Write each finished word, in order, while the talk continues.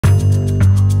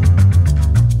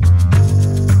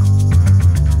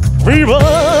Viva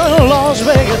Las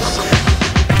Vegas.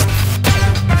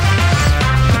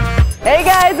 Hey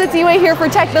guys, it's Yue here for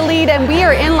TechTheLead, and we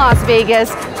are in Las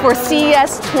Vegas for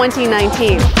CES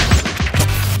 2019.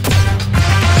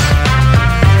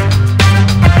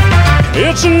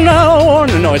 It's now or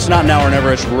no, it's not now or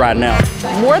never, it's right now.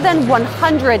 More than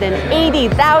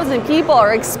 180,000 people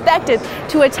are expected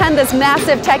to attend this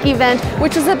massive tech event,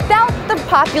 which is about the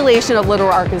population of Little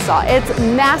Arkansas. It's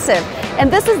massive.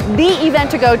 And this is the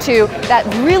event to go to that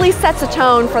really sets a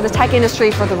tone for the tech industry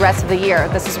for the rest of the year.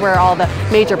 This is where all the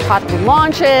major product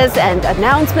launches and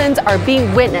announcements are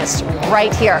being witnessed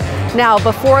right here. Now,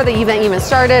 before the event even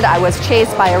started, I was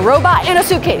chased by a robot in a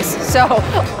suitcase. So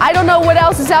I don't know what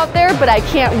else is out there, but I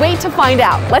can't wait to find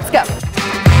out. Let's go.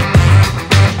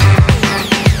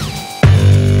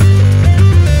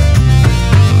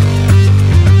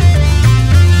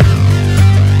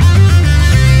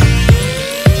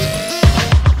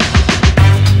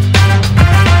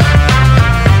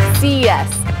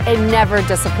 It never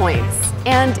disappoints.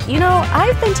 And you know,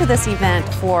 I've been to this event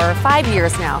for 5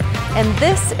 years now, and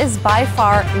this is by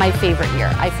far my favorite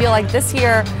year. I feel like this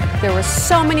year there were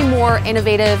so many more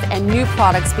innovative and new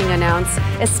products being announced,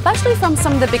 especially from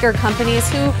some of the bigger companies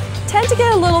who tend to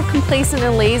get a little complacent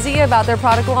and lazy about their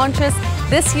product launches.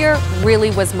 This year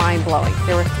really was mind-blowing.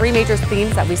 There were 3 major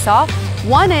themes that we saw.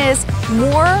 One is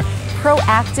more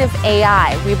proactive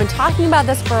AI. We've been talking about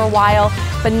this for a while,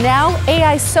 but now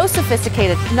AI is so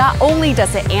sophisticated, not only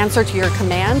does it answer to your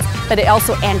commands, but it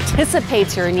also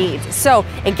anticipates your needs. So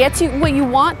it gets you what you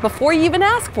want before you even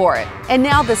ask for it. And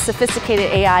now this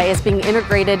sophisticated AI is being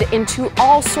integrated into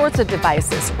all sorts of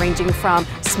devices, ranging from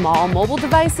small mobile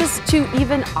devices to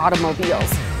even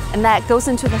automobiles. And that goes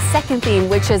into the second theme,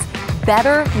 which is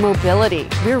better mobility.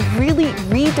 We're really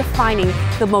redefining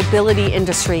the mobility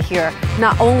industry here.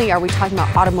 Not only are we talking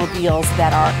about automobiles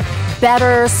that are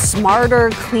better, smarter,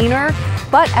 cleaner,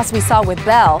 but as we saw with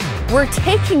Bell, we're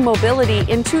taking mobility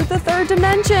into the third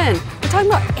dimension. We're talking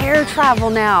about air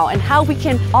travel now and how we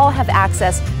can all have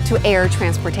access to air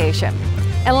transportation.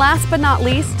 And last but not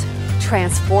least,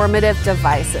 transformative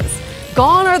devices.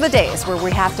 Gone are the days where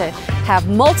we have to have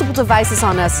multiple devices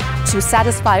on us to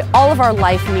satisfy all of our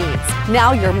life needs.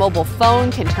 Now your mobile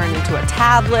phone can turn into a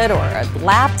tablet or a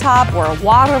laptop or a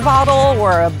water bottle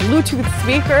or a Bluetooth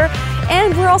speaker.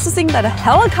 And we're also seeing that a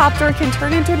helicopter can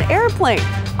turn into an airplane.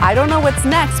 I don't know what's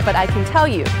next, but I can tell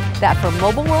you that for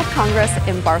Mobile World Congress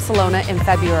in Barcelona in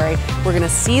February, we're gonna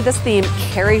see this theme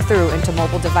carry through into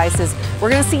mobile devices. We're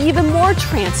gonna see even more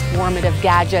transformative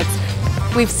gadgets.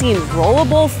 We've seen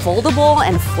rollable, foldable,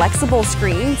 and flexible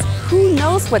screens. Who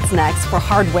knows what's next for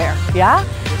hardware, yeah?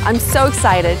 I'm so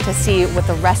excited to see what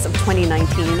the rest of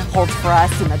 2019 holds for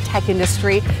us in the tech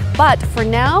industry. But for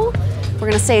now, we're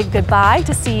gonna say goodbye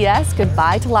to CES,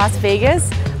 goodbye to Las Vegas.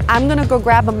 I'm gonna go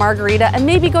grab a margarita and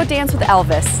maybe go dance with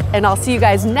Elvis. And I'll see you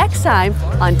guys next time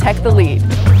on TechTheLead.